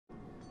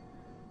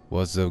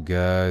What's up,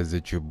 guys?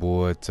 It's your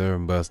boy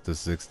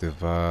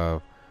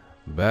Turnbuster65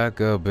 back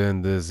up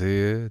in this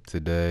here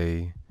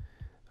today.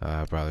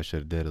 I probably should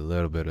have did a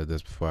little bit of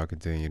this before I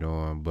continued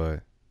on,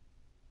 but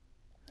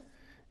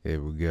here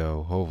we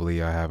go. Hopefully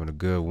y'all having a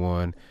good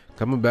one.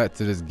 Coming back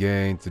to this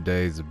game.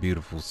 Today is a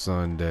beautiful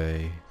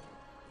Sunday.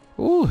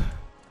 Ooh.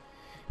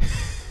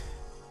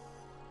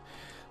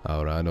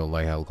 Hold on, I don't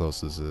like how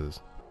close this is.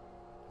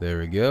 There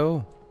we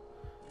go.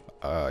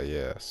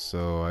 Yeah,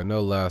 so I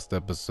know last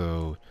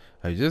episode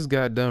I just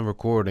got done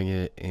recording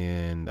it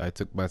and I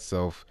took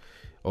myself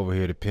over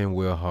here to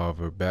Pinwheel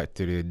Harbor, back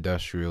to the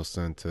industrial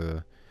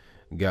center,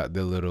 got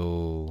the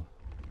little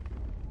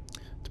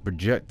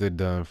projector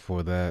done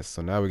for that.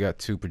 So now we got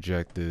two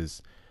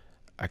projectors.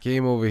 I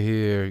came over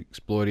here,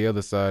 explored the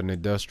other side in the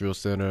industrial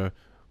center,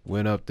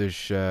 went up this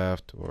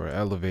shaft or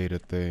elevator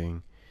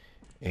thing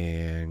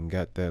and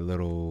got that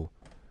little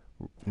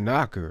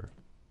knocker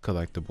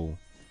collectible.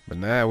 But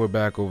now we're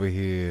back over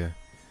here.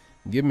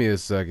 Give me a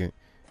second.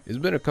 It's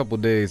been a couple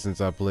days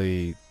since I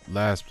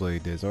last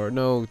played this, or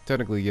no,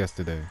 technically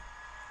yesterday.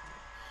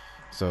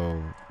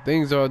 So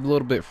things are a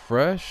little bit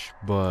fresh,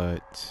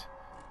 but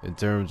in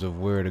terms of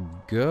where to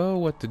go,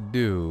 what to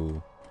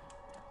do,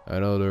 I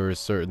know there are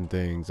certain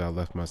things I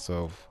left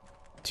myself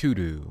to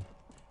do.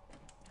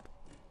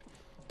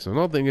 So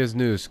nothing is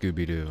new,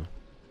 Scooby-Doo.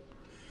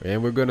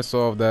 And we're gonna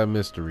solve that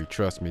mystery,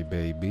 trust me,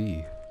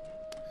 baby.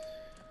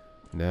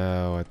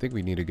 Now, I think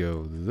we need to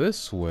go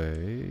this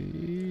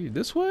way.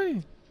 This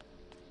way?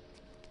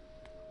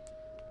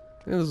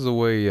 This is the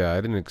way, yeah, I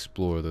didn't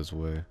explore this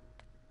way.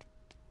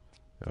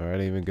 Or I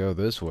didn't even go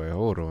this way.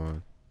 Hold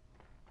on.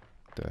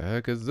 The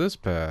heck is this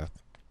path?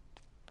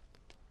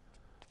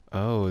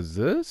 Oh, is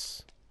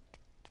this?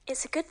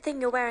 It's a good thing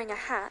you're wearing a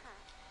hat.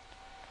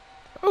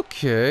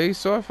 Okay,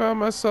 so I found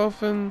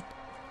myself in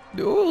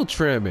the oil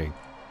trimming.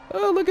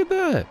 Oh, look at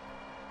that.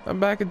 I'm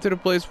back into the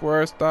place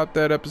where I stopped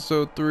at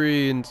episode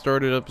 3 and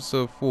started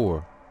episode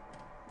 4.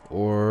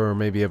 Or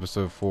maybe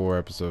episode 4,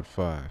 episode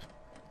 5.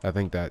 I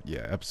think that,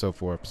 yeah, episode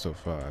 4, episode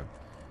 5.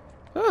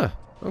 Huh,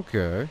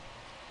 okay.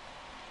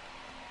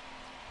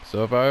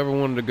 So if I ever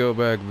wanted to go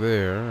back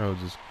there, I would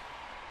just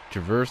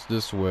traverse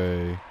this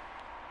way,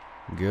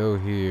 go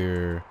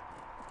here.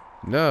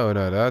 No,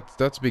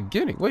 that's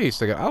beginning. Wait a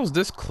second, I was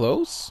this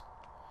close?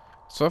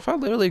 So if I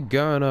literally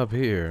gone up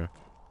here,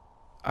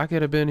 I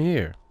could have been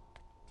here.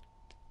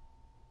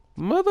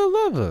 Mother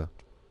lover.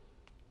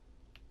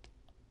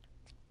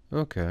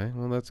 Okay,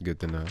 well that's good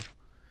to know.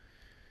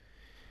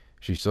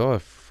 She saw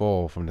it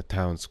fall from the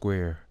town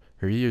square,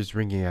 her ears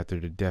ringing after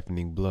the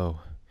deafening blow.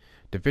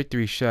 The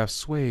victory shaft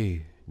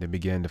swayed, then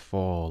began to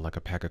fall like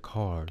a pack of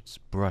cards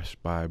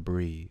brushed by a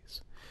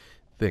breeze.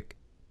 Thick,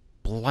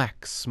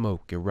 black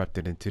smoke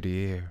erupted into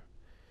the air.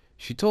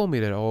 She told me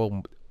that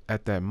all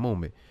at that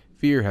moment,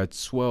 fear had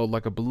swelled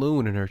like a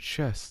balloon in her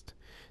chest.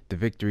 The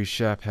victory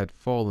shaft had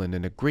fallen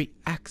and a great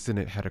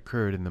accident had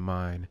occurred in the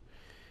mine.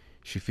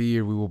 She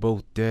feared we were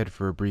both dead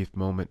for a brief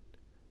moment,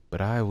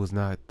 but I was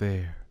not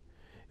there.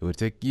 It would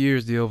take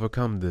years to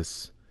overcome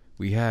this.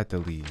 We had to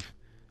leave.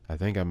 I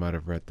think I might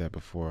have read that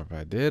before. If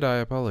I did, I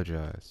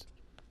apologize.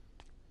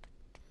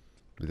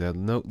 But that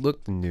note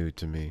looked new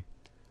to me.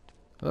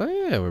 Oh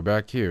yeah, we're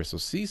back here. So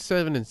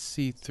C7 and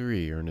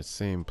C3 are in the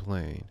same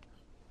plane.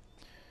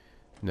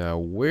 Now,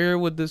 where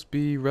would this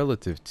be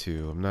relative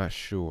to? I'm not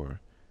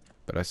sure.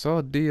 But I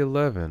saw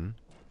D11,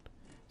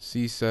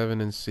 C7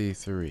 and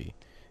C3.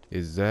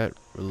 Is that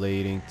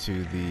relating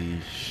to the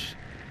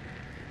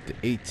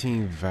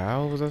 18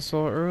 valves I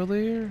saw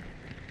earlier?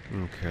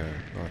 Okay,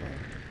 hold on.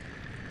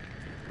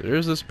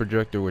 There's this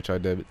projector which I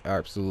did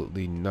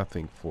absolutely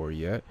nothing for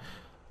yet.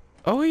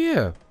 Oh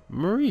yeah,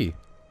 Marie.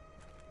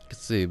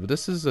 Let's see, but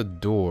this is a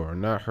door,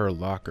 not her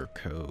locker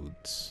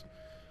codes.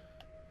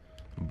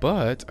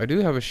 But I do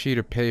have a sheet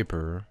of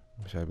paper,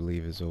 which I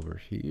believe is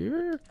over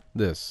here.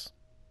 This.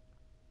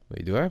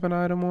 Wait, do I have an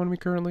item on me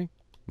currently?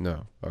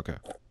 No. Okay.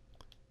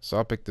 So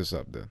I'll pick this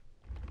up then.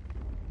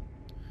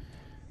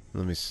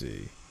 Let me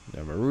see.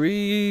 Now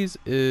Marie's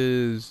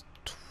is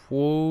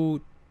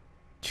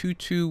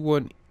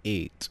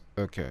 2218.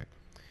 Okay.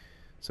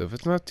 So if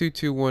it's not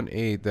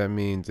 2218, that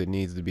means it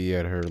needs to be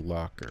at her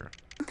locker.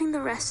 Pumping the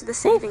rest of the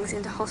savings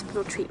into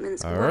hospital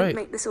treatments won't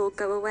make this all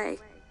go away.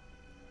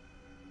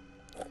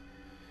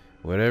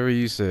 Whatever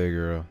you say,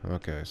 girl.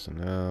 Okay, so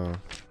now...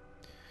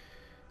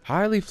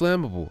 Highly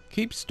flammable.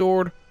 Keep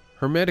stored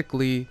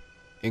hermetically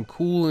in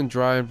cool and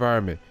dry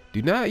environment.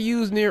 Do not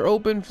use near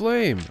open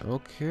flame.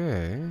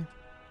 Okay.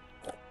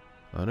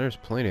 Oh, there's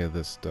plenty of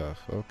this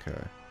stuff.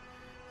 Okay.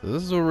 So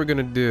this is what we're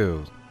gonna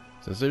do.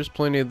 Since there's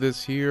plenty of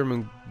this here, I'm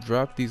gonna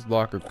drop these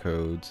locker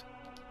codes.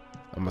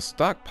 I'm gonna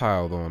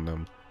stockpile on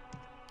them.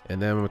 And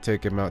then I'm gonna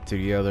take them out to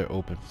the other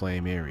open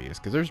flame areas.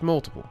 Because there's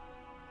multiple.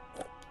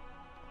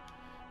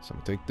 So I'm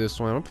gonna take this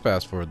one. I'm gonna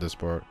fast forward this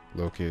part.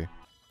 Low key.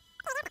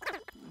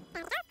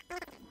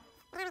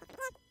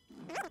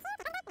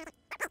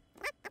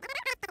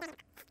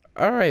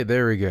 Alright,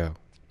 there we go.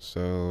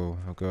 So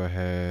I'll go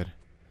ahead.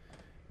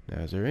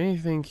 Now, is there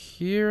anything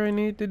here I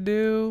need to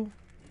do?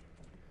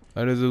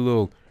 Oh, there's a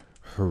little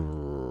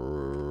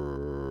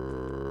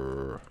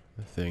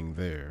thing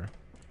there.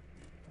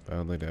 I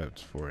don't think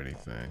that's for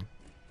anything.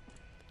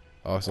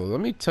 Also, let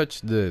me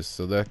touch this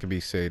so that can be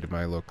saved in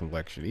my little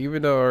collection.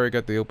 Even though I already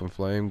got the open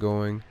flame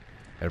going,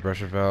 that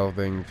pressure valve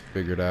thing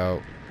figured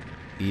out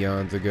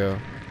eons ago.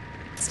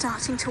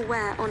 Starting to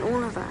wear on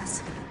all of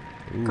us,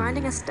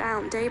 grinding us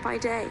down day by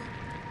day.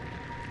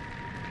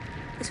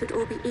 This would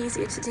all be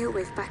easier to deal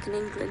with back in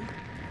England.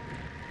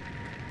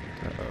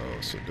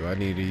 Uh-oh, so do I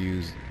need to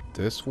use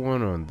this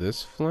one on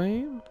this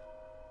flame?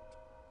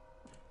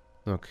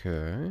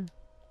 Okay.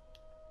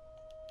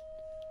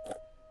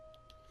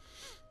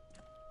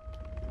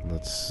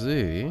 Let's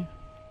see.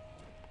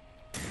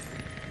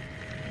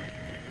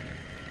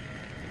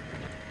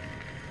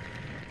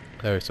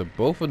 Alright, so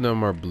both of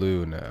them are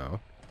blue now.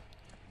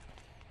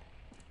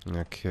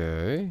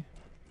 Okay.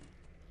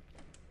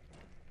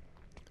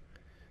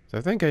 So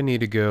I think I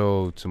need to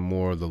go to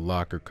more of the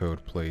locker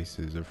code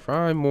places or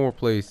find more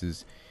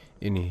places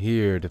in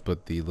here to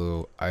put the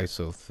little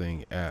ISO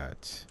thing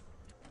at.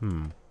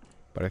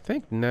 But I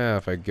think now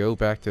if I go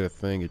back to the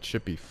thing, it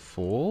should be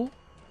full,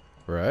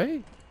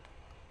 right?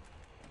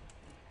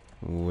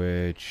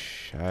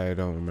 Which I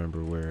don't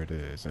remember where it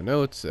is. I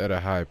know it's at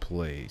a high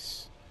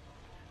place.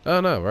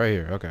 Oh no, right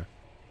here. Okay.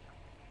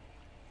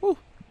 Woo,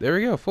 there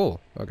we go, full.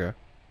 Okay.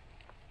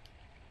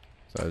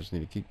 So I just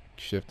need to keep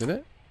shifting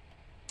it.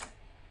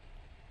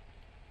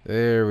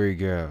 There we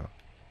go.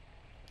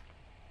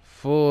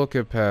 Full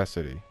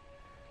capacity.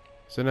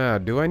 So now,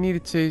 do I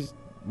need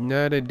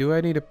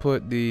to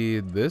put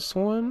this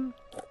one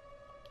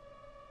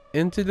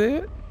into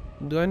there?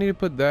 Do I need to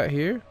put that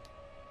here?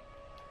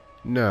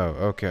 No,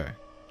 okay.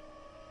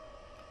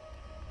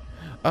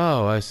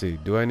 Oh, I see.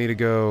 Do I need to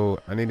go?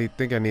 I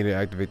think I need to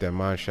activate that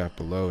mine shaft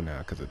below now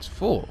because it's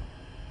full.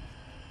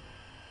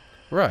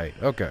 Right,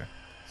 okay.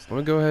 So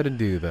let me go ahead and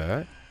do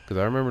that. Because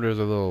I remember there's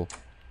a little...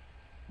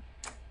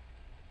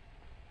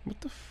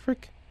 What the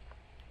frick?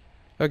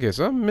 Okay,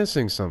 so I'm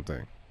missing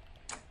something.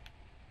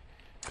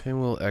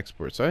 Pinwheel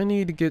export. So I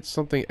need to get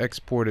something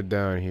exported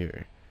down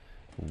here.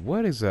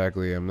 What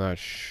exactly? I'm not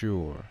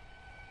sure.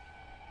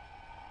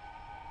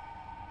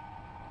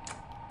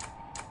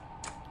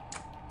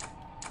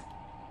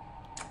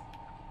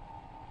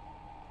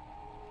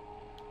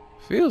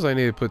 Feels I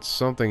need to put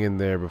something in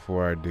there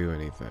before I do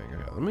anything.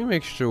 Okay, let me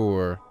make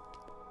sure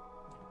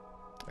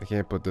I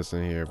can't put this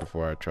in here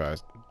before I try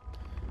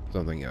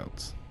something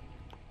else.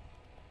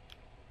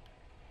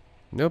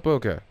 Nope,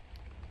 okay.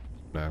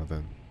 Now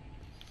then.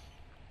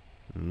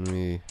 Let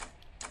me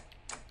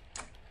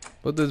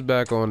put this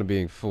back on to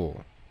being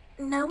full.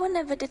 No one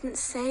ever didn't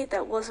say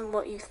that wasn't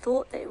what you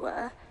thought they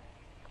were.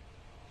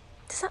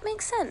 Does that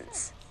make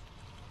sense?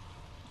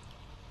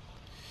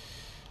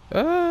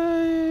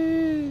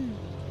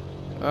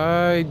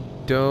 I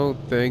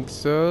don't think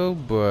so,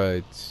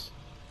 but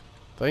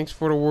thanks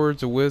for the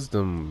words of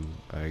wisdom,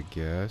 I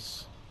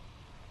guess.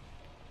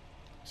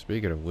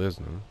 Speaking of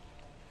wisdom,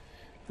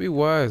 be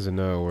wise to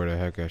know where the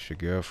heck I should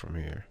go from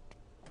here.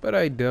 But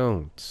I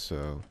don't,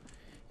 so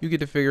you get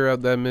to figure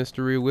out that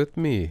mystery with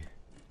me.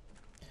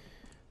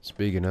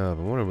 Speaking of,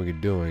 what are we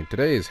doing?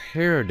 Today is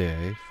hair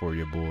day for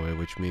your boy,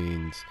 which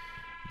means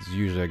it's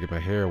usually I get my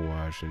hair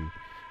washed, and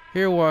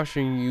hair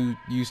washing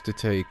used to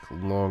take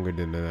longer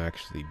than it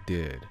actually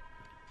did.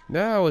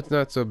 Now it's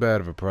not so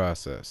bad of a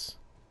process.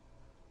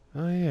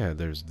 Oh yeah,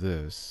 there's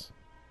this.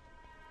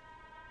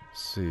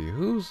 Let's see,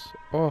 whose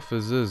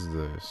office is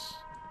this?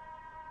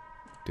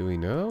 Do we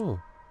know?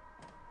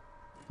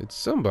 It's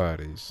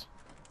somebody's.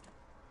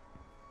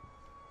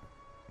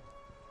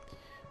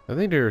 I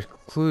think there's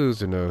clues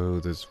to know who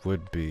this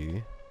would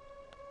be.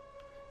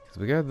 Because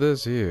we got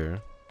this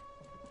here.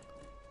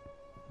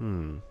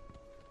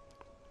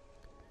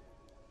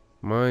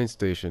 Mine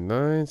station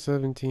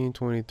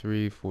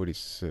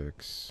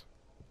 9/17/23/46.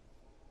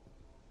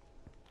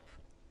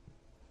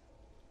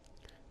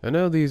 I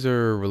know these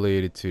are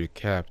related to the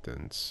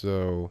captain,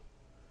 so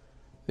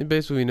they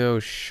basically know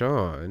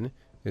Sean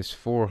is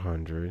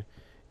 400,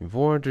 and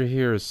 400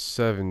 here is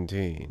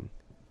 17.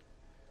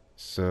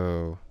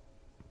 So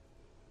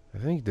I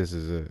think this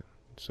is it.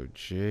 So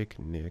Jake,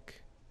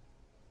 Nick.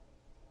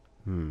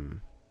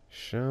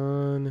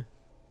 Sean.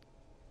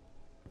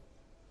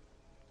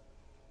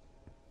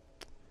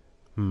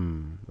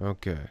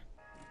 Okay.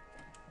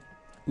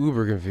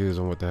 Uber confused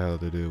on what the hell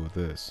to do with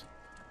this.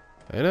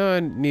 I know I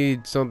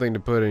need something to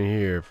put in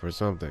here for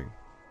something.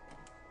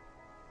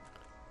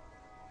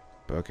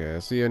 Okay, I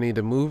see I need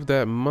to move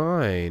that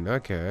mine.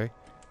 Okay.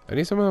 I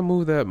need somehow to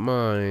move that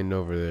mine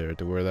over there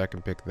to where that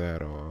can pick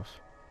that off.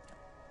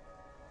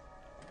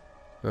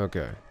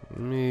 Okay.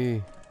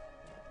 Can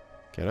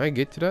I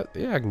get to that?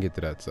 Yeah, I can get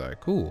to that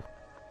side. Cool.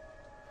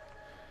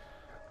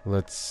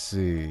 Let's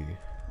see.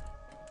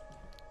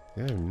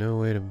 I have no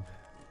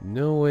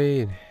way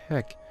in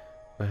heck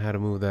on how to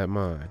move that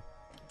mine.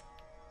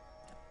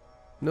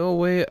 No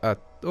way at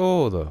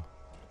all, though.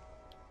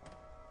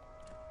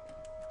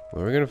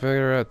 Well, we're gonna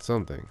figure out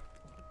something.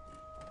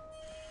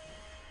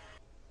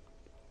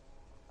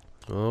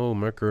 Oh,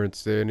 my current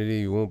sanity,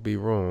 you won't be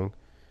wrong.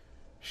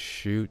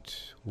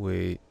 Shoot.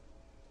 Wait.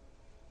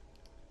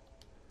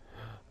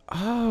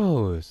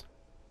 Oh.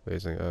 Wait a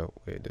second. Oh,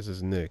 wait. This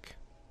is Nick.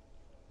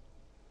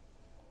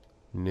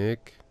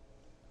 Nick.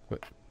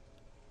 What?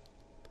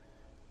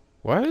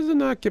 Why does it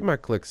not get my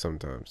clicks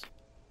sometimes?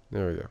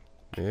 There we go.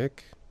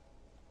 Nick.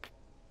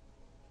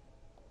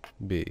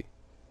 B.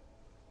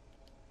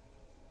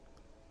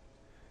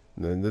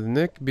 Then the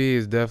Nick B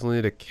is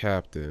definitely the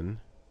captain.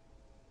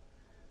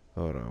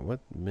 Hold on. What?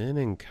 Men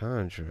in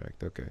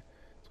contract. Okay.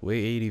 It's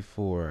weight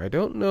 84. I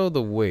don't know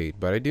the weight,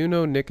 but I do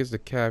know Nick is the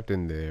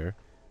captain there.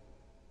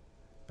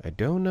 I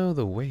don't know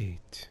the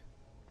weight.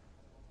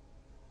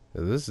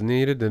 Is this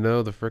needed to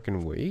know the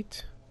frickin'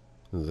 weight?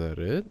 Is that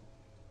it?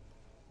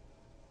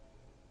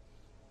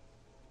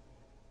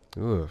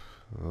 Oof.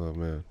 Oh,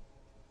 man.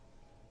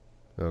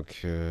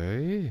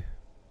 Okay.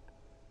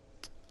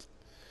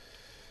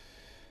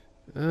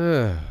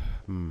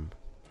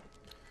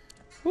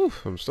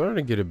 Oof, I'm starting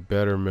to get a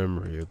better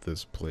memory of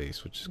this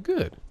place, which is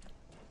good.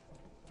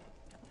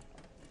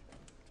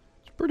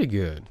 It's pretty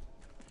good.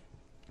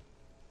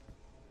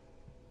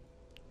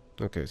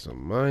 Okay, so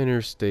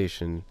miner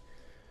station.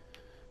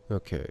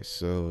 Okay,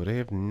 so they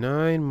have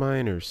 9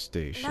 miner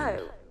stations.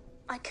 No,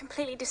 I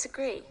completely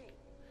disagree.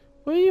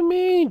 What do you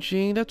mean,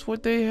 Gene? That's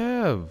what they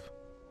have.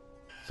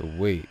 So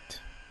wait.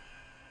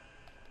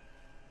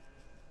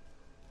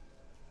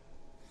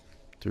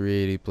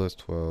 380 plus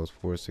 12 is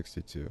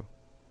 462.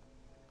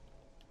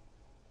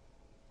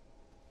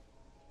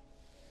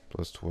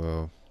 Plus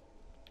 12.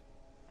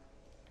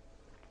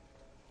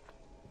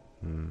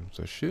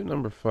 So shoot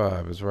number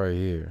 5 is right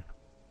here.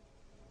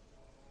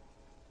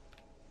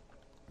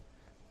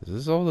 Is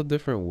this all the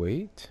different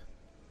weight?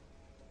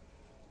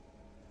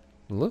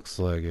 Looks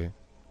like it.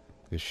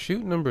 The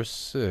shoot number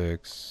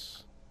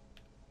 6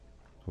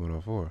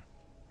 104.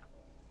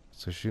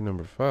 So shoot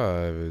number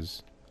 5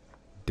 is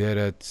dead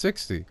at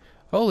 60.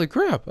 Holy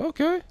crap,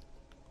 okay.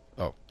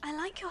 Oh. I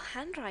like your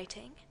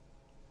handwriting.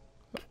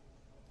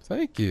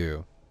 Thank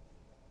you.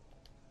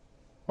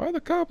 Why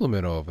the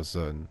compliment all of a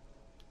sudden?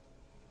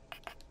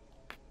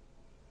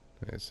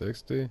 Okay,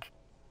 60.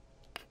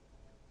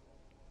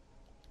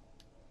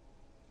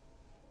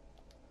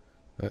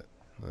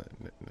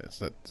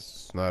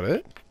 That's not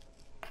it.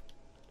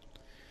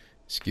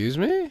 Excuse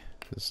me?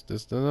 This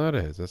is not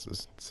it.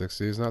 This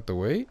 60 is not the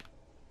weight?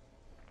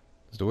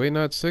 Is the weight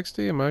not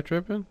 60? Am I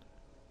tripping?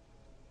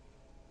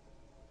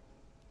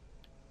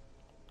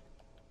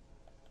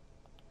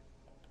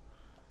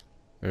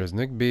 There's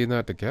Nick B,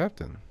 not the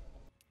captain.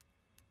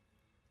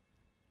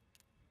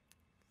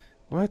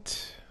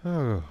 What?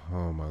 Oh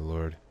my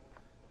lord.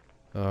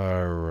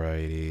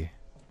 Alrighty.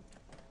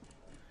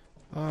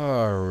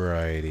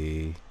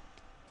 Alrighty.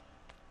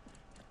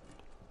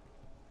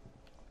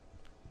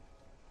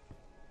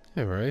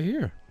 Yeah, right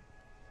here.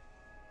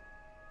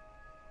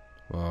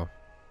 Well,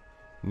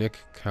 Nick,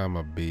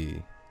 comma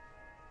B.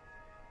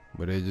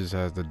 But it just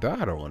has the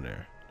dot on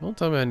there. Don't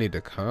tell me I need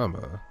the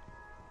comma.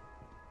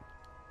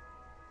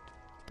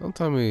 Don't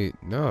tell me,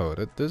 no,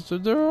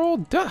 they're all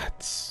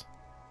dots.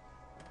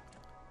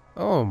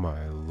 Oh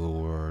my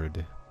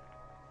lord.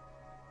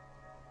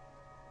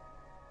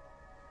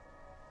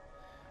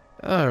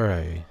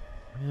 Alright.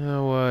 You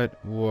know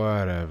what?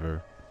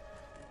 Whatever.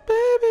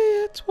 Baby,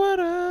 it's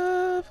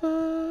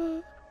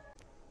whatever.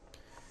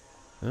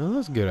 Now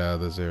let's get out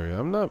of this area.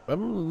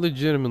 I'm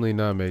legitimately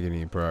not making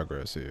any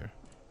progress here.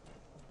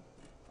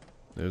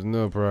 There's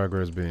no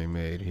progress being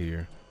made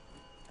here.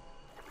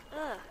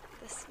 Ugh,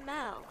 the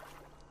smell.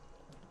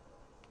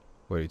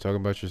 What, are you talking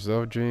about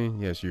yourself, Gene?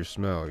 Yes, your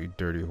smell, you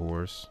dirty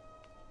horse.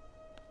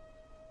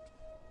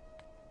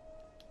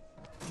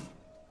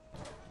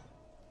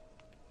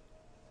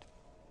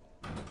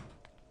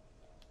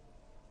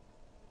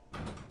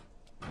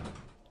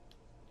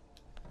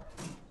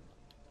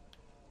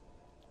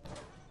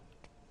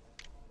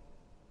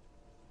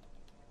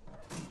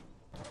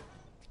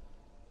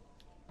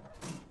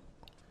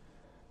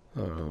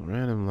 Oh,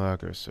 random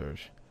locker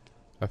search.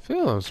 I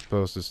feel I'm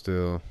supposed to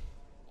still...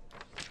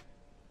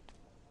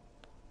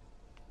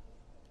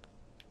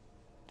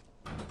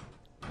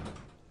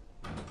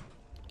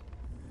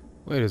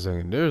 Wait a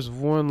second, there's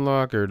one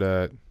locker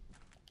that...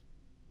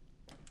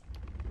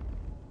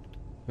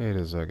 Wait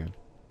a second.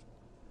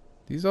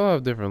 These all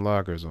have different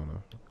lockers on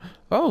them.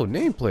 Oh,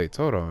 nameplates,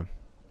 hold on.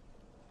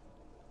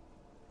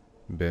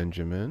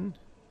 Benjamin.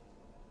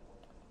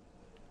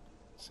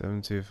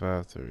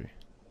 7253.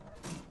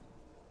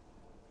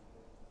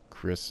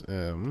 Chris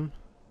M.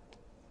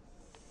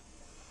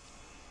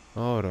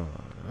 Hold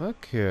on,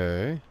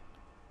 okay.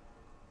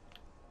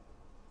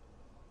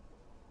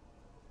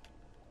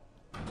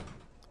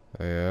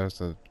 Oh, yeah, that's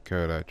the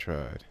code I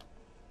tried.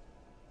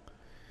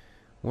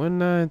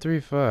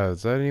 1935.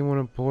 Is that anyone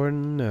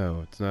important?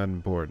 No, it's not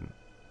important.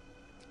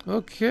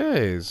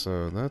 Okay,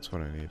 so that's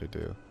what I need to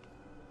do.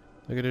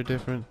 Look at it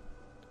different.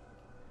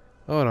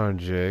 Hold on,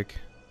 Jake.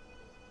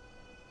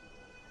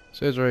 It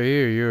says right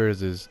here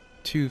yours is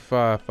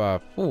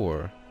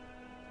 2554.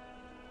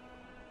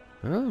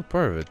 Oh,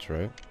 part of it's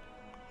right.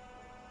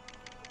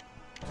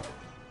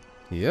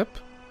 Yep.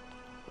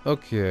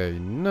 Okay,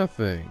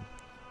 nothing.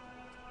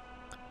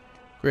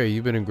 Great,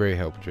 you've been a great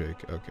help,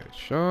 Jake. Okay,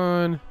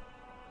 Sean.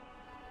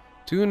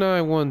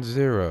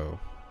 2910.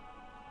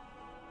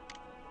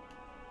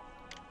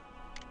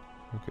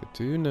 Okay,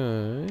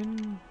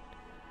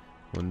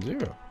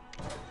 2910.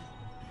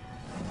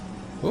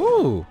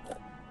 Ooh!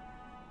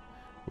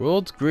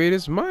 World's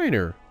greatest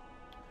miner.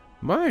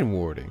 Mine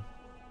warding.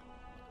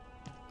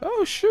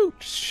 Oh, shoot.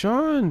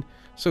 Sean.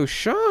 So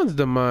Sean's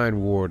the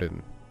mine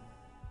warden.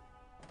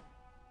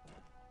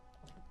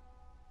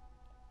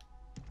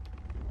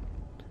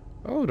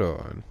 Hold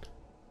on.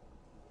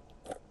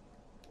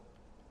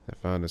 I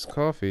found this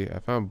coffee. I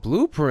found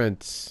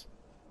blueprints.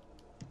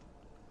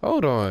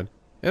 Hold on.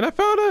 And I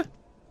found a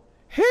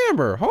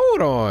hammer.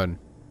 Hold on.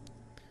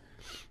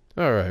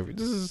 Alright,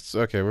 this is...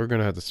 Okay, we're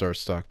gonna have to start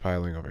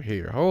stockpiling over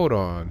here. Hold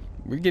on.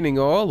 We're getting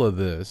all of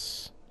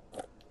this.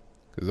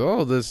 Because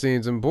all of this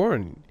seems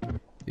important.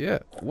 Yeah.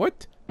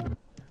 What?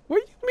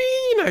 What do you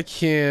mean I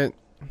can't?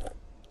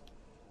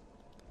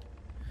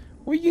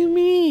 What do you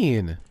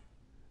mean?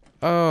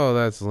 Oh,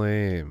 that's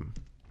lame.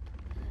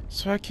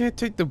 So I can't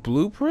take the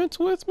blueprints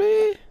with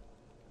me?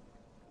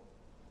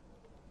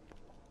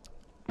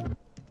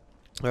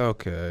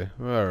 Okay,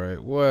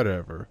 alright,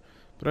 whatever.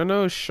 But I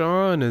know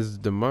Sean is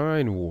the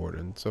mine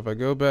warden, so if I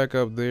go back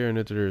up there and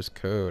enter his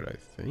code, I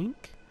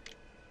think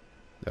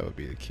that would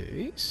be the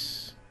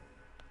case.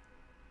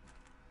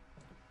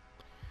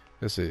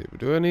 Let's see,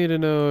 do I need to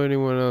know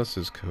anyone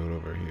else's code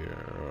over here,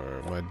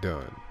 or am I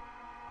done?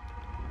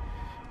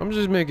 I'm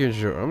just making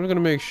sure. I'm gonna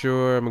make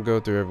sure I'm gonna go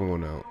through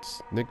everyone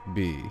else. Nick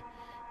B.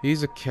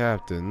 He's a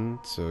captain,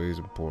 so he's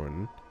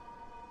important.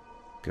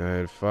 Go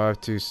ahead,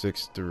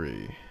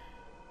 5263.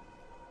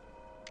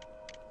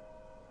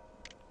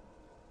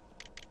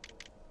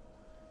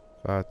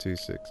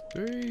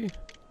 5263.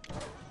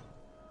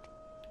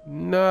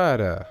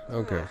 Nada.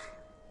 Okay.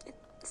 It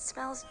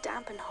smells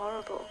damp and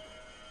horrible.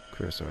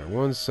 Chris, alright.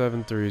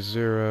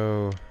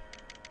 1730.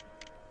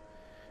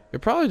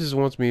 It probably just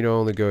wants me to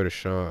only go to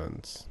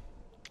Sean's,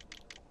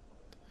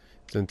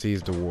 since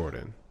he's the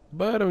warden.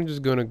 But I'm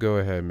just gonna go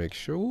ahead and make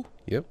sure. Ooh,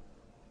 yep.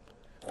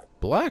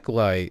 Black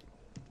light.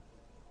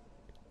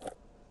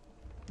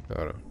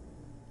 Hold on.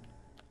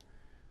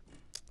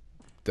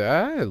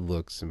 That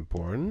looks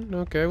important.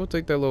 Okay, we'll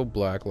take that little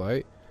black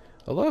light.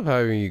 I love how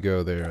you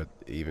go there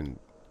even...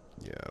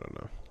 Yeah, I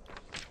don't know.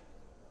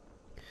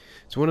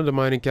 It's one of the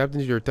mining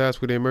captains. You're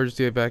tasked with the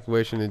emergency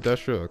evacuation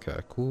industrial. Okay,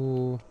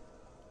 cool.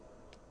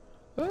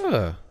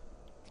 Ah.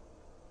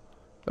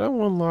 That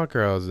one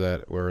locker I was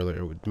at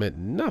earlier meant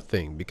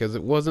nothing because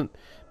it wasn't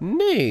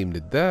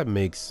named. That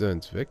makes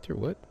sense. Victor,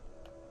 what?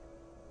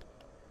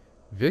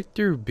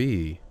 Victor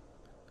B.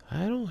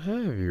 I don't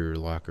have your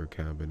locker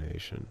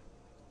combination.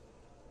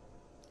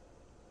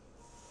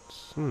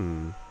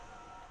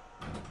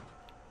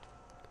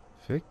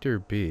 Victor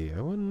B.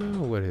 I wouldn't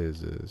know what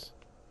his is.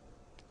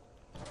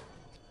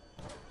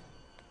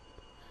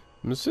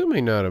 I'm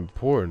assuming not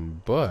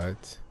important,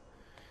 but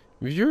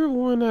if you're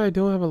one I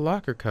don't have a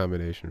locker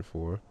combination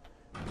for.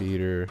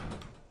 Peter.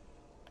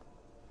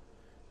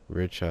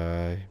 Rich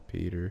I.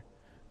 Peter.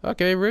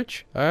 Okay,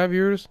 Rich. I have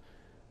yours.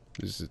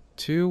 This is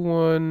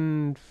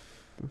 21.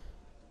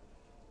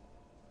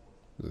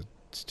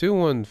 It's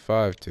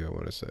 2152, I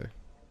want to say.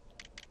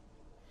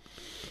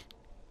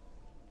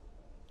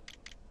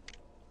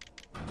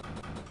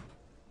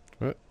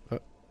 What?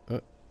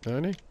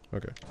 90?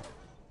 Okay.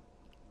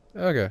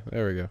 Okay,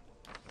 there we go.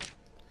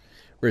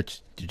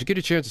 Rich, did you get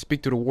a chance to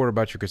speak to the ward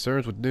about your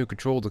concerns with new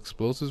controlled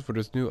explosives for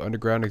this new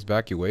underground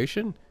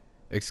evacuation?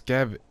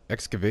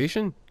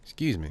 Excavation?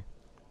 Excuse me.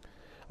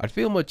 I'd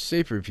feel much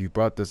safer if you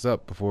brought this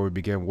up before we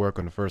began work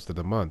on the first of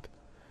the month.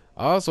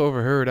 I also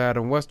overheard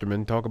Adam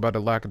Westerman talk about the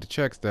lack of the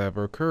checks that have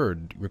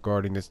occurred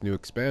regarding this new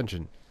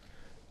expansion.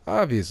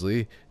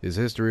 Obviously, his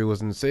history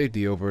was in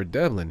safety over at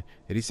Devlin,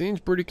 and he seems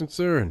pretty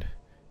concerned.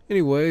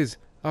 Anyways,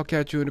 I'll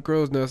catch you in the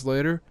crow's nest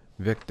later.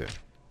 Victor.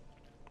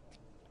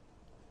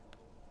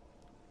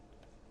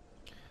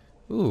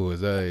 Ooh,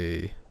 is that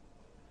a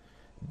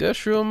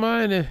industrial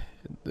mine?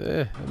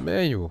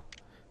 Manual.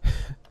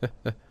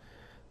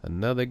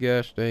 Another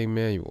gosh dang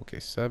manual. Okay,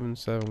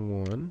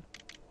 771.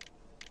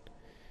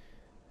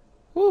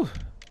 Whew.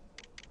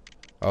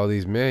 All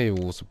these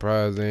manuals,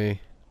 surprise, eh?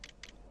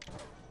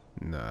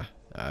 Nah,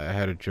 I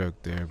had a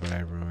joke there, but I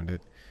ruined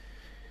it.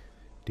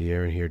 The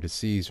air in here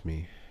deceives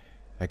me.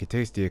 I can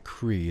taste the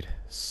acrid,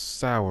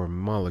 sour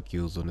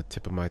molecules on the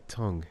tip of my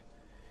tongue.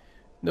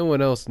 No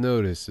one else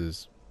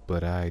notices,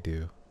 but I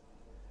do.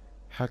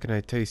 How can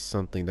I taste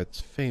something that's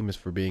famous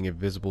for being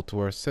invisible to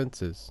our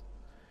senses?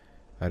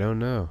 I don't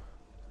know,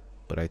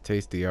 but I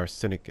taste the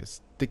arsenic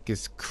as thick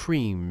as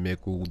cream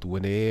mixed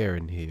with the air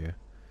in here.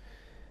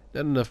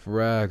 Not enough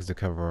rags to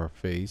cover our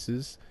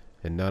faces,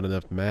 and not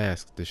enough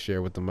masks to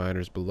share with the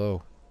miners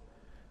below.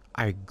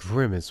 I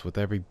grimace with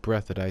every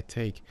breath that I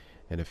take,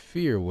 and a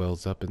fear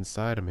wells up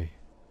inside of me.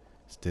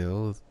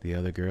 Still, the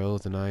other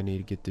girls and I need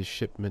to get this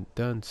shipment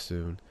done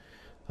soon.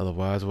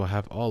 Otherwise, we'll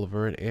have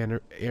Oliver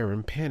and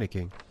Aaron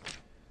panicking.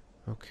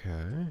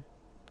 Okay.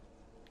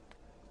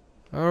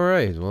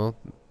 Alright, well,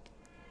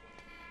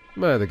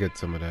 might have to get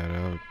some of that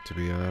out, to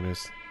be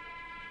honest.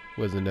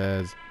 Wasn't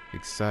as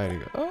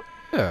exciting. Oh,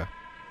 yeah.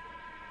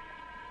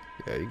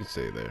 Yeah, you can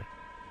stay there.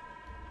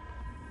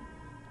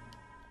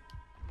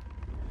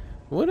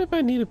 What if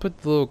I need to put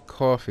the little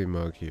coffee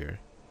mug here?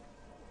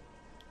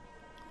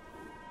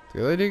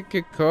 Because I did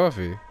get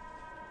coffee.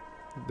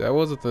 That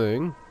was a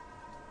thing.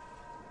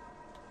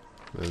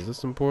 Is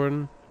this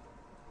important?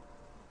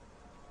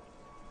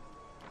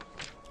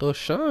 Oh,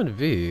 Sean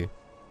V.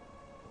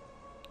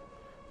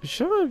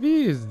 Sean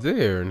V is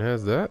there and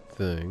has that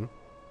thing.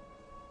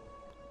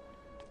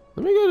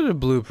 Let me go to the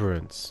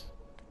blueprints.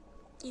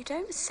 You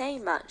don't say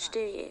much, do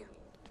you?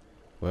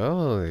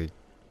 Well, I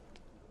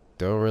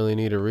don't really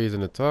need a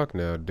reason to talk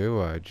now,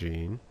 do I,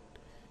 Gene?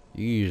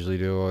 You usually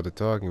do all the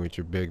talking with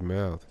your big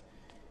mouth.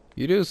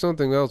 You do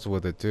something else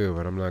with it too,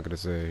 but I'm not gonna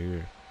say it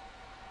here.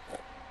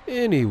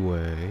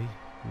 Anyway,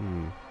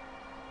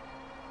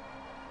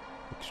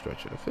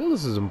 structure. I feel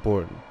this is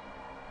important.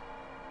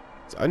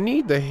 I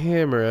need the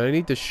hammer and I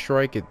need to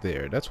strike it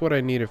there. That's what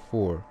I need it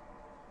for.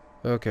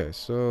 Okay,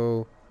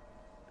 so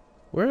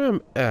where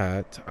I'm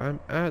at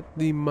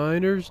the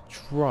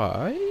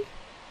Dry.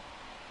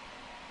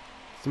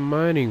 It's the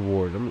mining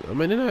ward.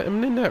 I'm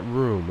in that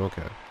room.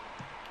 Okay.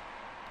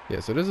 Yeah,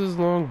 so this is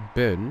long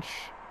bench,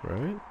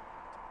 right?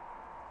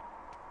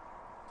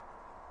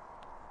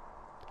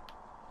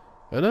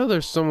 I know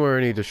there's somewhere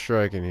I need to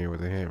strike in here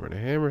with a hammer. The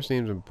hammer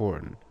seems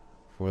important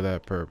for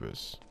that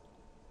purpose.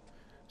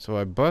 So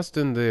I bust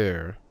in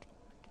there.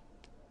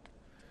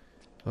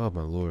 Oh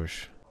my lord.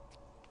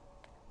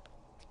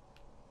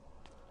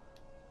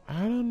 I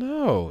don't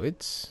know.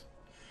 It's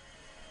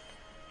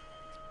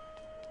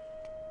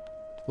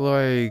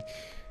like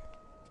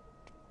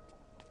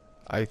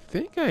I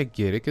think I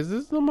get it because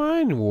this is the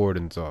mine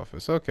warden's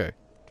office. Okay.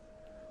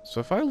 So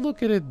if I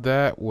look at it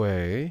that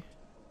way,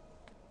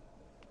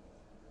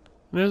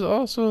 there's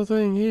also a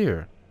thing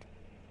here.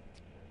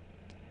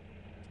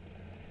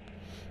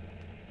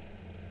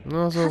 And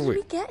also, How did wait.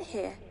 we get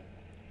here?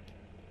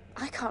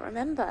 I can't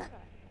remember.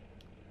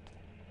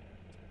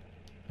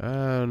 I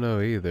don't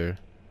know either.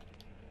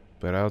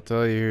 But I'll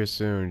tell you here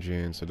soon,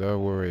 Jen, so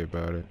don't worry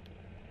about it.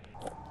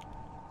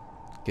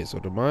 Okay, so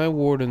the mine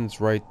warden's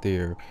right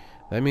there.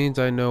 That means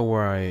I know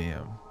where I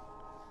am.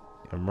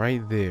 I'm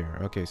right there.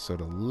 Okay, so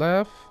the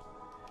left,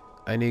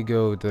 I need to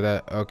go to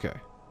that. Okay.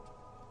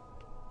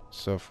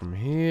 So from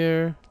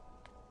here,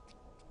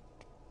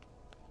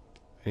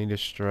 I need to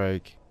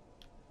strike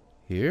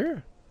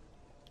here?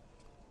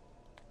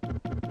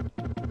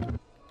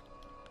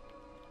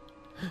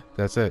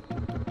 That's it.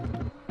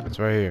 It's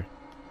right here.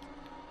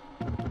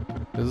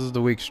 This is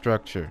the weak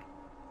structure.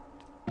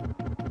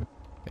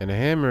 And the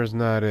hammer is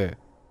not it.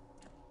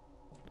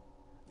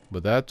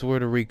 But that's where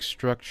the weak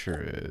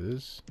structure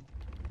is.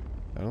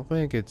 I don't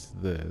think it's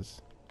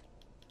this.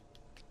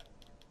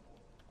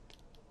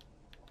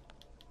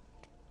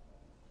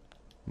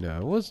 No,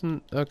 it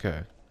wasn't.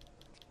 Okay.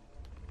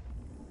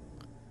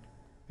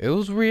 It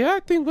was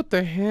reacting with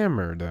the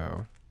hammer,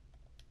 though.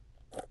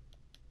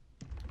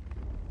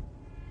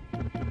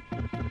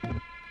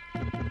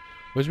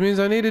 Which means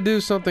I need to do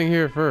something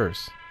here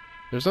first.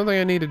 There's something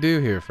I need to do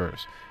here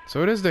first.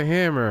 So it is the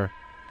hammer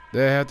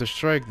that I have to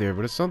strike there,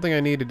 but it's something I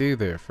need to do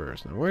there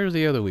first. Now, where's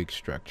the other weak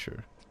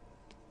structure?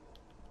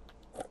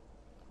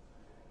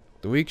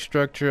 The weak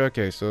structure,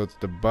 okay, so it's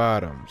the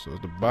bottom. So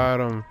it's the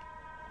bottom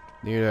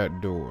near that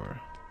door.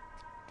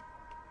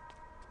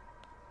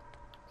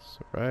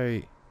 So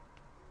right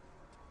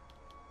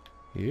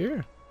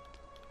here.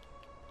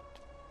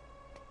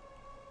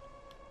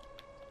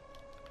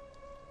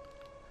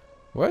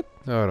 What?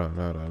 Hold on,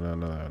 no.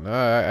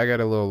 I got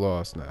a little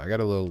lost now. I got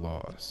a little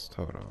lost.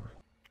 Hold on.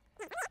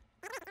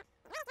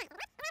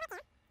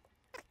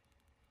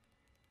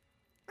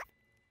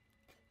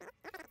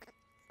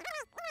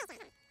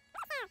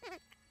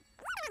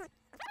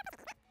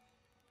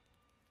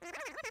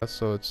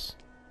 So it's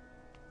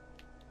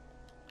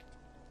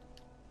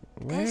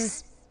where?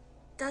 This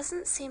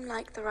doesn't seem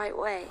like the right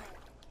way.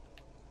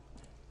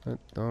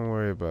 Don't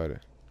worry about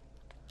it.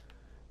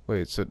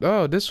 Wait, so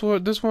oh, this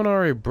one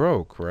already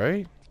broke,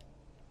 right?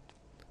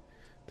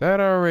 That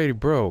already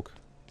broke.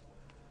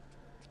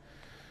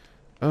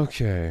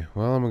 Okay,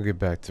 well I'm gonna get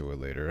back to it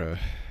later.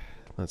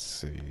 Let's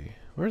see.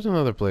 Where's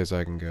another place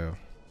I can go?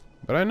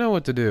 But I know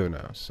what to do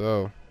now,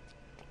 so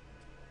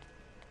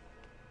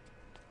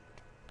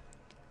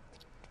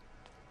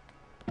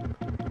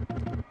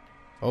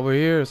over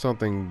here is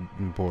something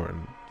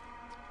important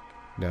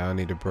that I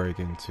need to break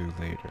into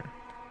later.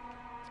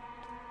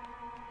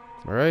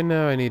 But right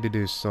now I need to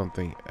do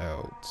something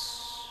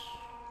else.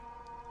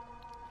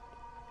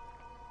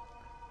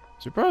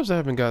 Surprised I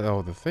haven't got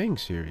all the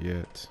things here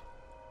yet.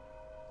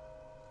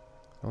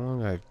 How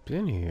long I've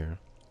been here?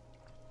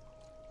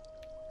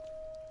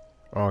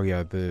 Oh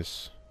yeah,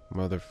 this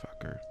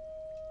motherfucker.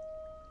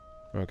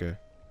 Okay.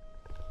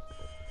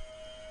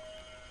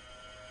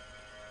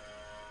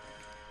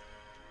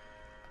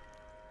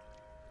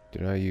 Do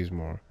not use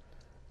more.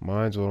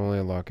 Mines will only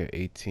unlock at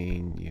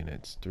 18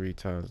 units. 3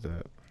 times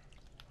that.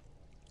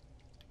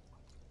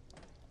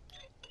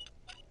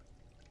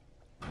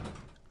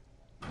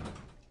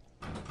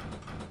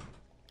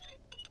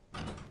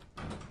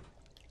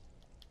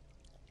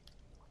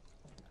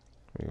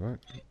 Wait, what?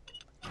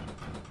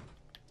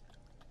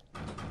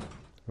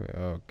 Wait,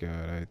 oh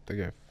god, I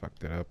think I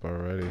fucked it up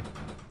already.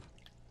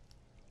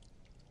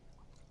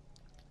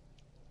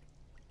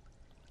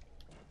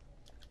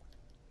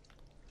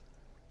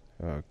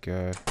 Oh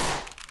god.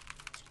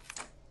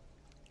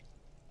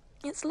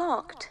 It's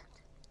locked.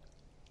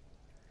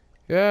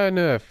 Yeah, I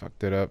knew I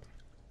fucked it up.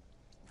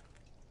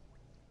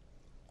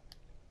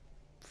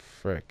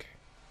 Frick.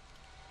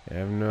 I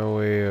have no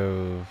way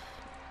of...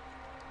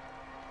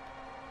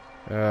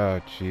 Oh,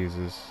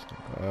 Jesus.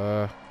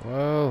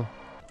 Well...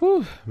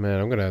 Whew,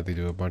 man, I'm gonna have to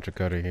do a bunch of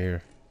cutting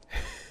here.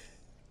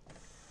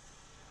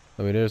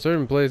 I mean, there are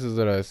certain places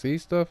that I see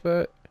stuff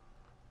at.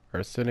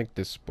 Arsenic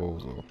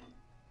disposal.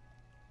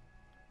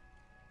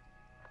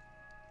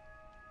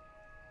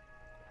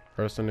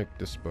 Arsenic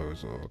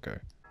disposal, okay.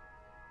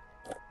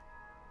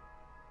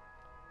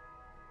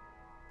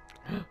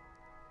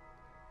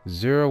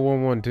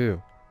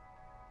 0112.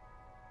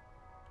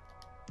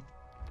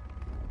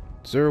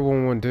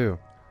 0112.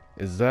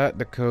 Is that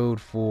the code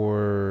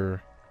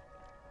for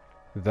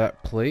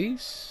that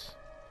place?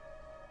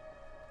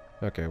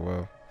 Okay,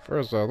 well,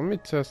 first off, let me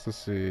test to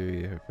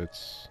see if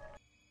it's...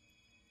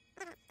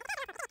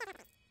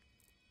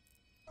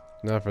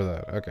 Not for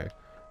that, okay.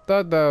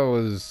 Thought that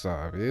was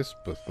obvious,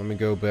 but let me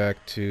go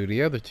back to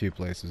the other two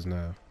places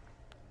now.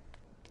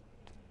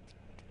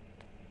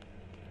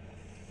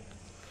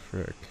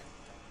 Frick.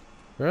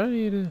 I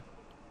need to...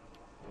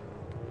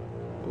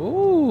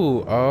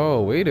 Ooh,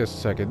 oh, wait a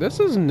second. This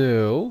is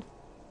new.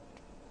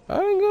 I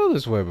didn't go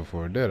this way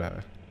before, did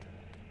I?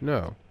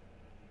 No.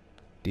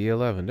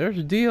 D11.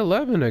 There's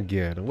D11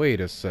 again.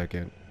 Wait a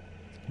second.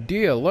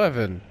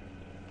 D11.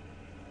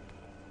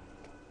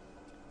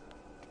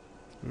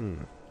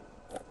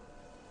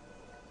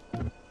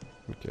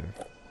 Okay.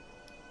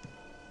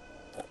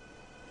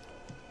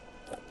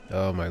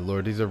 Oh my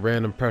lord, these are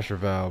random pressure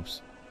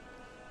valves.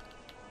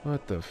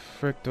 What the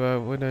frick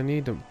would I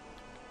need them?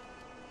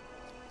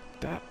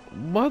 That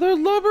mother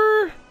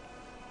lover?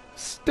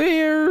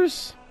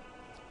 Stairs?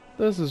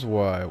 This is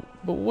why.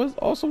 But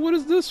what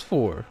is this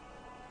for?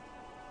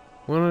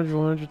 100,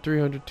 100,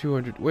 300,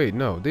 200. Wait,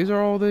 no. These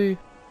are all the...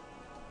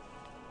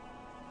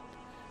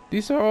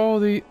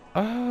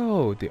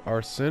 Oh, the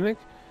arsenic,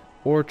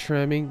 ore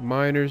trimming,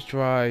 miners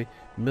dry,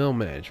 mill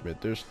management.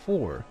 There's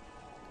 4.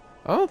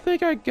 I don't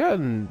think I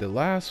gotten the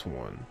last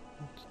one.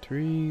 It's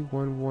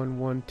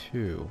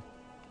 31112.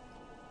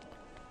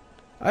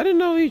 I didn't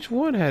know each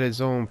one had its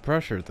own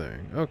pressure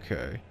thing.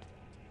 Okay.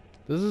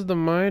 This is the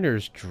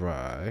miner's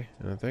dry.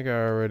 And I think I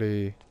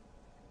already...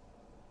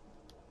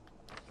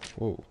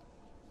 Whoa.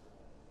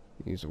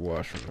 Use the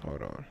washroom.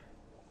 Hold on.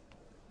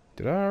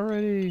 Did I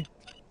already...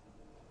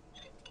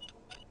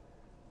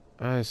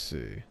 I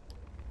see.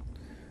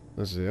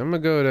 Let's see. I'm gonna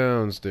go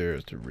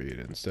downstairs to read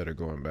it instead of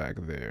going back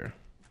there.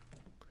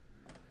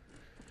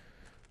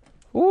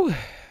 Ooh.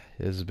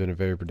 This has been a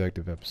very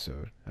productive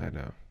episode. I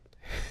know.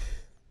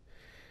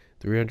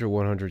 300,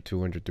 100,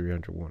 200,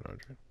 300,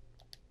 100.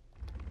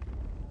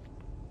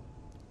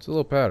 It's a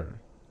little pattern.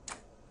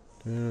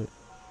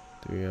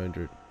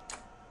 300.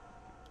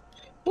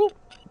 Woo!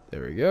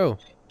 There we go.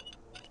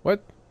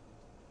 What?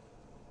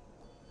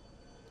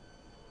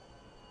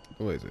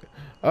 What is it?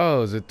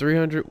 Oh, is it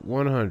 300,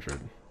 100? I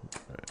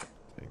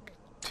think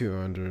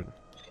 200.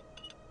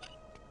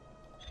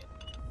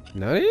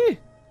 Nani?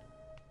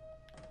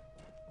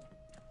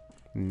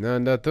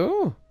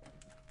 Nandato?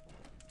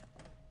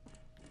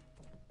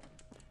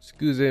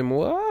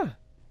 Excusez-moi?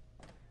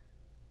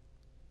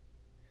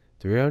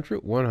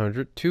 300,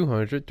 100,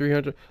 200,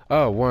 300.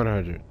 Oh,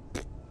 100.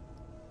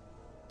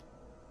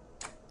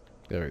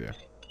 There we go.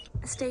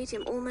 A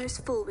stadium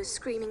almost full with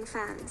screaming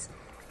fans.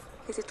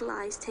 His little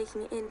eyes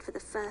taking it in for the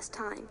first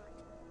time.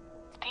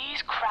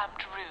 These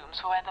cramped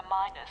rooms were where the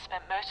miners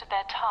spent most of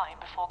their time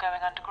before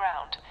going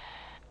underground.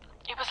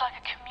 It was like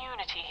a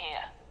community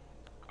here.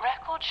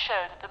 Records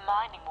show that the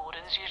mining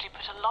wardens usually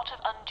put a lot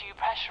of undue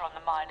pressure on the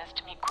miners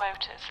to meet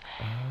quotas.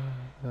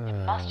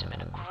 It must have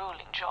been a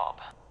grueling job.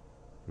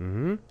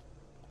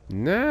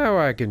 Now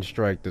I can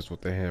strike this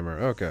with the hammer.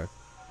 Okay.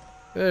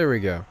 There we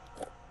go.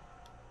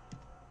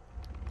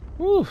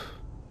 Woo.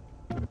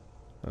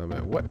 Oh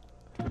man, what?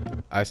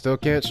 I still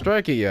can't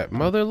strike it yet.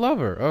 Mother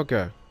lover.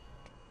 Okay.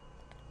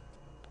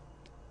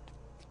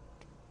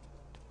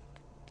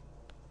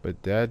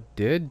 But that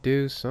did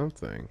do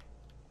something.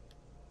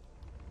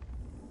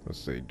 Let's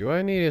see. Do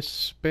I need a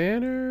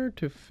spanner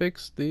to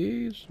fix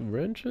these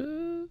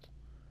wrenches?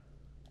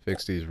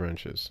 Fix these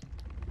wrenches.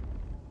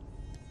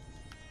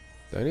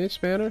 Do I need a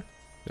spanner?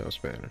 No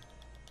spanner.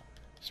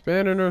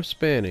 Spanner no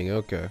spanning.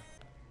 Okay.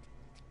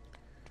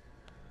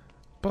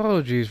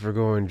 Apologies for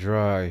going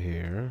dry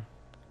here.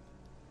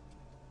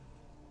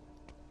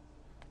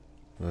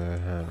 I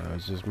don't know,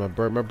 it's just my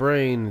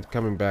brain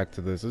coming back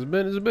to this. It's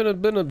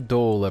been a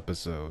dull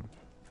episode,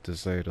 to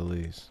say the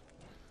least.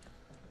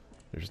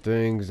 There's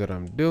things that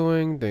I'm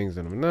doing, things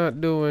that I'm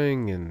not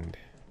doing, and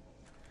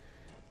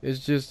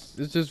it's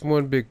just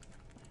one big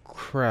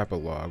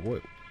crap-a-log.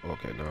 What?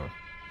 Okay, no.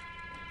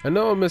 I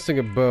know I'm missing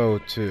a bow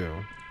too.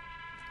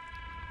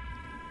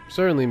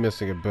 certainly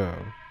missing a bow.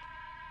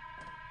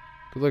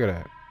 But look at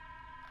that.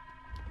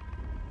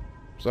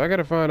 So I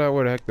gotta find out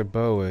where the heck the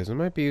bow is. It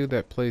might be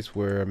that place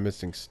where I'm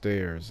missing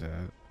stairs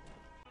at.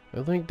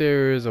 I think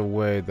there is a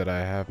way that I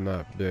have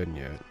not been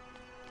yet,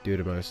 due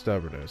to my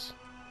stubbornness.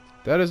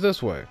 That is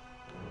this way.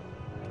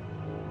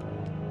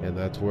 And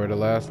that's where the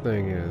last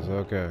thing is.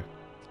 Okay.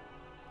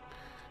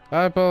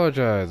 I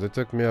apologize. It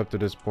took me up to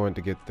this point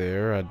to get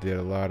there. I did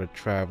a lot of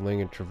traveling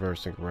and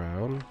traversing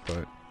around,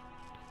 but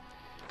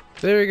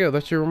there you go.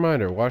 That's your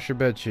reminder. Wash your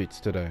bed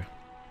sheets today.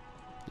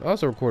 I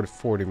also recorded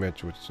 40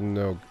 minutes, which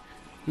no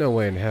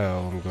way in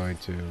hell I'm going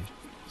to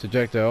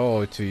subject it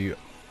all to you,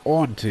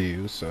 onto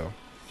you. So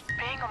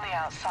Being on the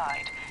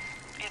outside,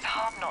 it's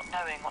hard not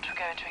knowing what we're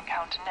going to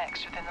encounter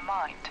next within the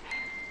mind.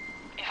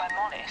 If I'm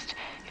honest,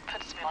 it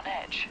puts me on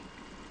edge.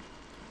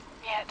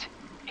 Yet,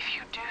 if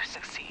you do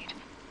succeed,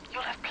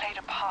 you'll have played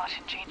a part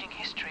in changing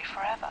history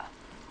forever.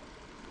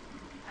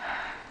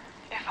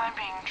 If I'm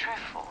being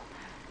truthful,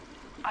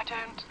 I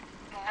don't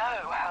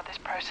know how this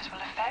process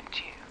will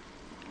affect you.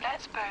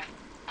 Let's both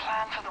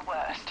plan for the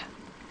worst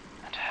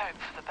and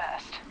hope for the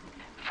best.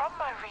 From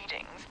my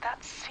readings, that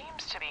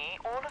seems to be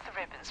all of the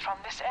ribbons from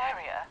this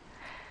area.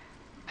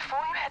 Before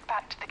you head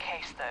back to the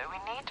case, though,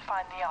 we need to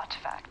find the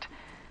artifact.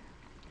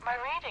 My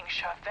readings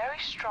show a very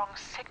strong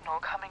signal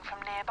coming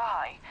from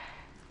nearby.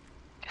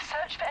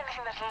 Search for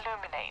anything that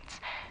illuminates,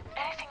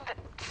 anything that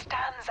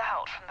stands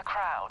out from the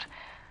crowd.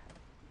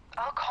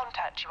 I'll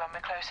contact you when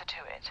we're closer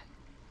to it.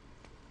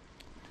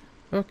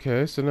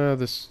 okay, so now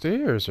the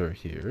stairs are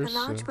here. A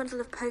large bundle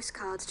of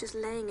postcards just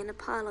laying in a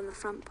pile on the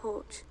front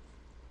porch.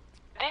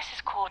 This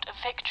is called a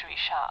victory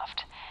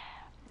shaft.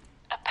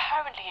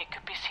 Apparently it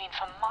could be seen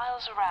for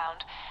miles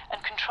around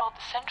and controlled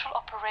the central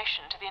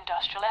operation to the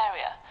industrial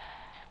area.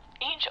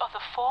 Each of the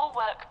 4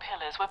 work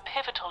pillars were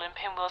pivotal in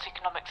Pinwheel's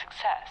economic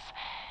success,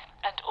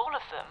 and all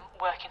of them,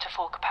 working to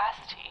full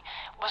capacity,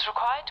 was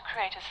required to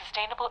create a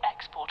sustainable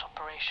export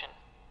operation.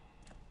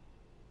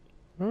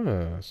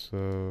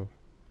 So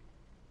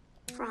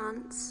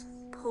France,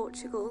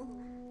 Portugal,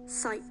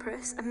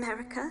 Cyprus,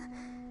 America.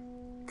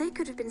 They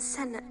could have been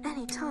sent at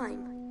any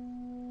time.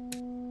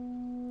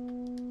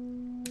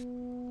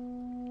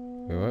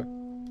 what?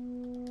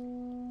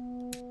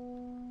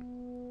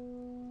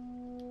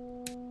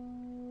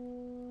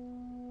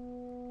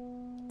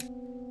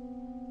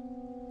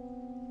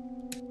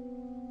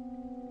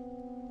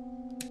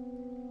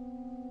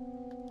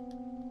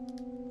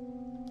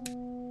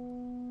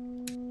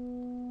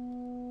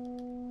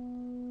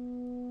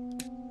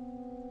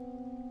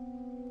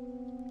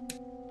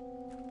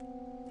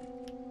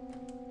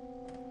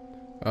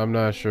 I'm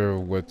not sure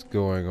what's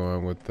going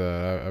on with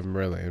that. I'm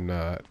really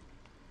not.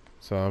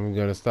 So I'm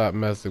gonna stop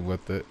messing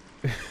with it.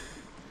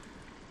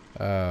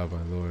 Ah,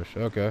 my lord.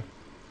 Okay.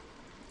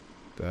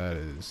 That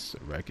is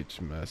a wreckage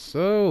mess.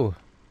 So,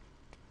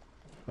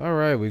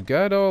 alright, we've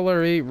got all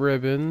our 8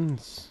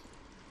 ribbons.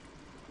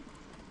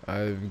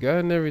 I've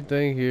gotten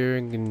everything here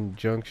in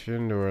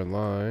conjunction or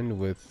aligned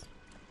with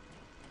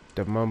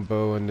the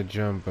mumbo and the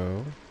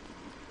jumbo.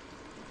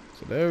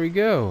 So there we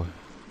go.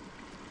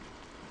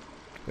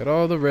 Got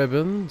all the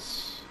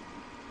ribbons.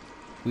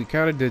 We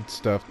kind of did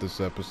stuff this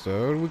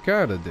episode. We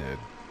kind of did.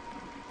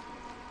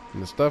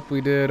 And the stuff we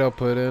did, I'll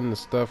put in. The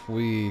stuff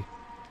we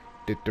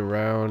dicked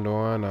around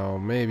on, I'll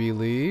maybe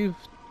leave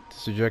to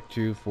subject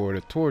you for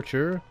the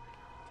torture.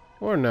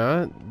 Or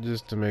not,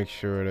 just to make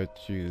sure that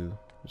you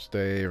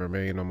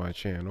remain on my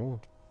channel.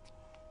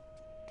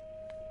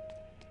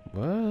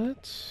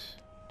 But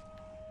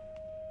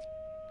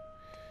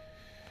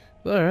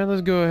alright,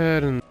 let's go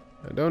ahead and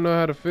I don't know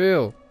how to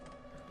feel.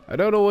 I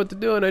don't know what to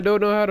do and I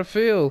don't know how to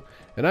feel.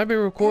 And I've been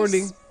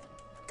recording. This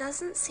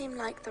doesn't seem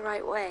like the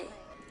right way.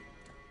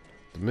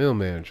 The mill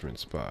management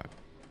spot.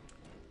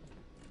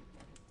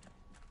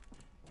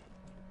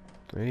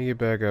 Let me get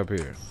back up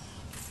here.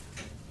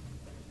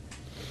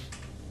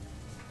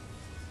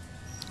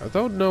 I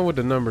don't know what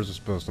the numbers are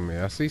supposed to mean.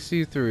 I see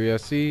C3, I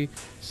see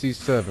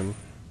C7,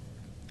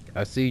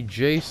 I see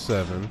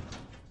J7,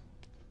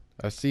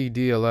 I see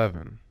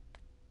D11.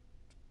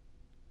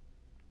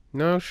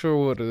 Not sure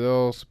what it's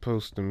all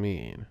supposed to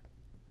mean.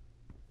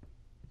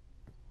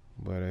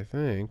 But I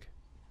think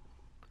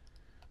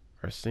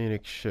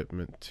arsenic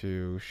shipment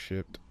 2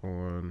 shipped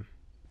on.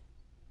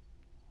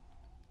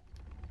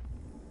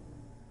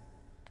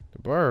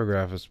 The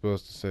barograph is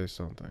supposed to say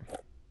something.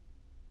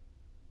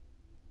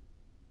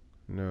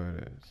 No,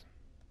 it is.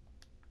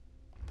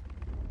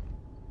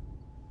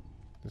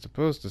 It's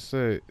supposed to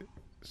say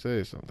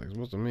something. It's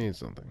supposed to mean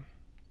something.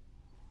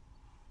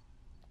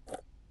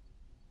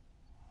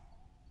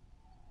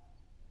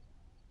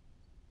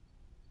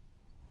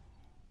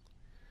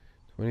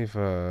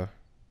 $25,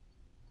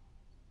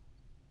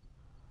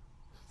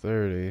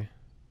 $30,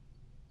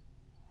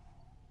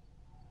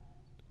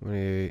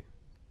 $28,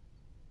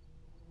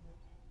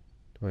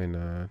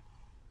 $29,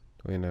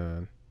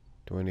 $29,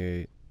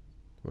 $28,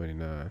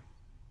 $29.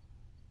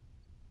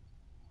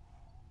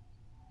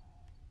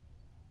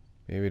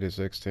 Maybe the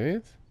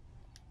 16th?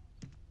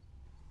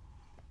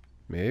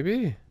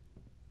 Maybe?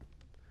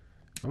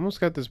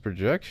 Almost got this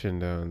projection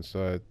done,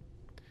 so I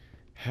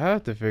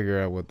have to figure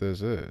out what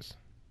this is.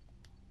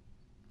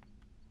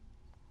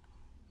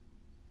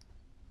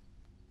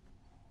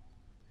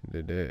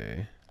 The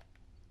day.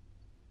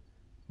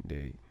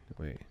 Date.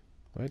 Wait.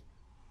 What?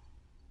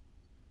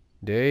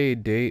 Day,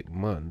 date,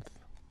 month.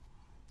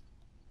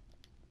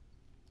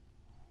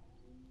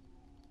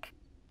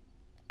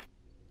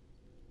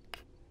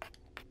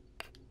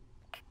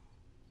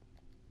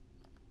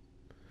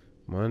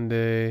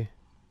 Monday.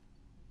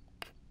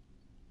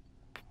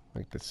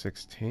 Like the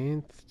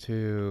 16th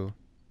to...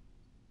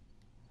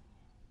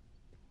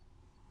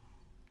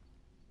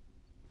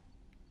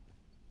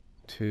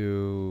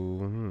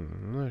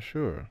 I'm not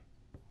sure.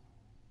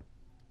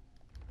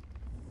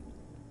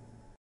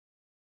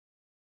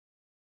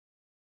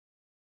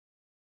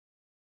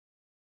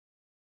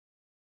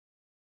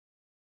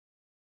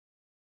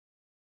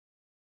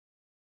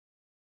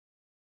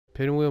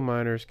 Pinwheel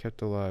miners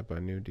kept alive by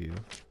New Deal.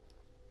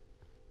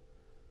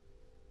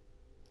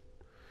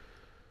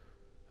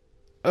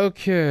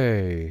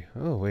 Okay.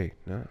 Oh, wait.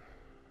 No.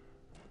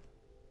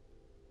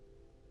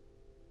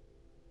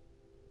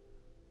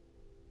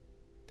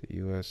 The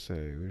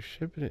USA. We're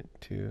shipping it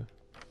to...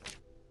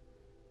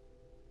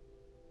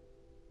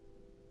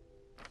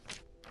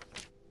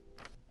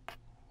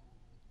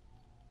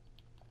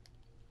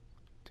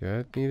 Do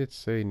I need it to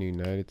say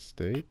United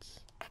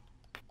States?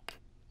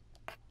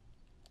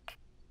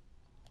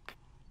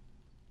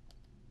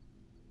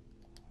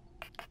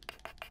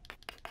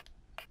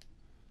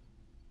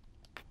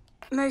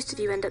 Most of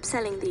you end up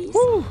selling these.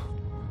 Woo!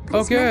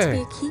 But it's meant to Okay.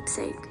 be a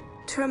keepsake,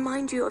 to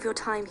remind you of your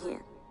time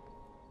here.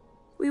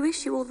 We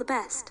wish you all the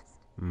best.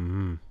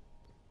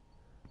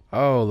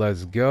 Oh,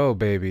 let's go,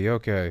 baby.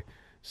 Okay.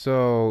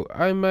 So,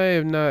 I may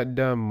have not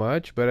done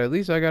much, but at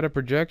least I got a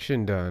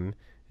projection done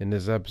in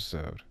this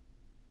episode.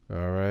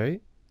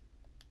 Alright?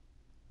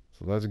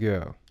 So, let's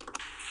go.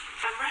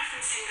 I'm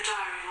referencing the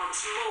diary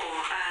once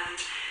more, and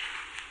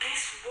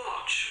this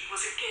watch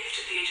was a gift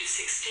at the age of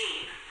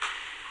 16.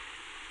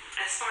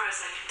 As far as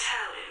I can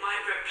tell, it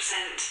might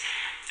represent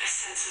a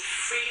sense of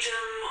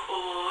freedom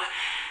or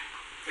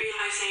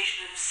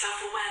realization of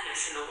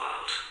self-awareness in the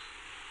world.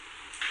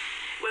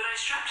 When I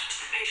strapped it to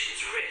the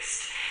patient's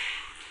wrist,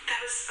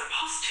 there was a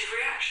positive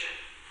reaction.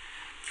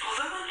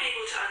 Although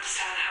unable to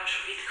understand how to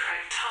read the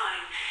correct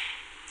time,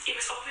 it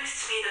was obvious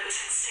to me that the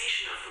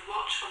sensation of the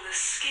watch on the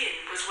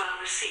skin was well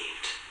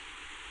received.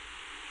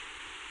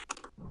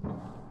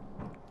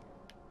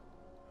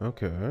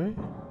 Okay.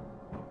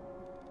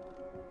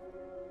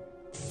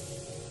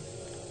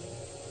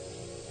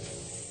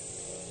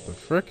 The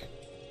frick?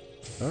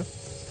 Huh?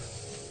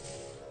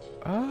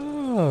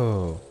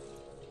 Oh.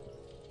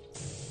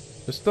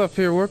 There's stuff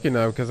here working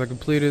now because I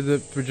completed the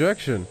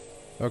projection.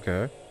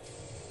 Okay.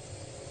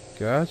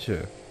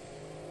 Gotcha.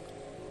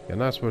 Yeah,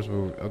 not supposed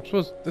to. I'm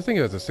supposed to think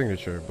it's a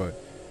signature,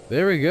 but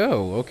there we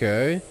go.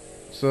 Okay.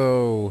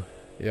 So,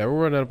 yeah,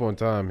 we're running up on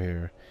time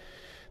here.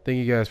 Thank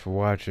you guys for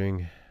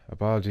watching.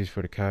 Apologies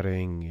for the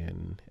cutting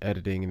and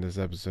editing in this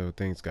episode.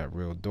 Things got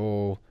real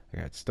dull.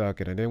 I got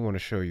stuck and I didn't want to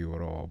show you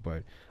at all, but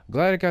I'm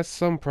glad I got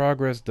some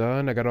progress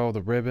done. I got all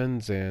the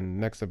ribbons, and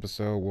next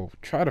episode we'll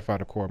try to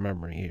find a core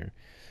memory here.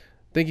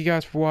 Thank you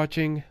guys for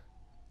watching.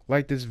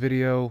 Like this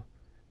video.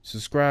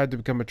 Subscribe to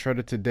become a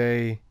Treader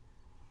today.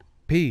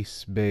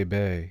 Peace,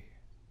 baby.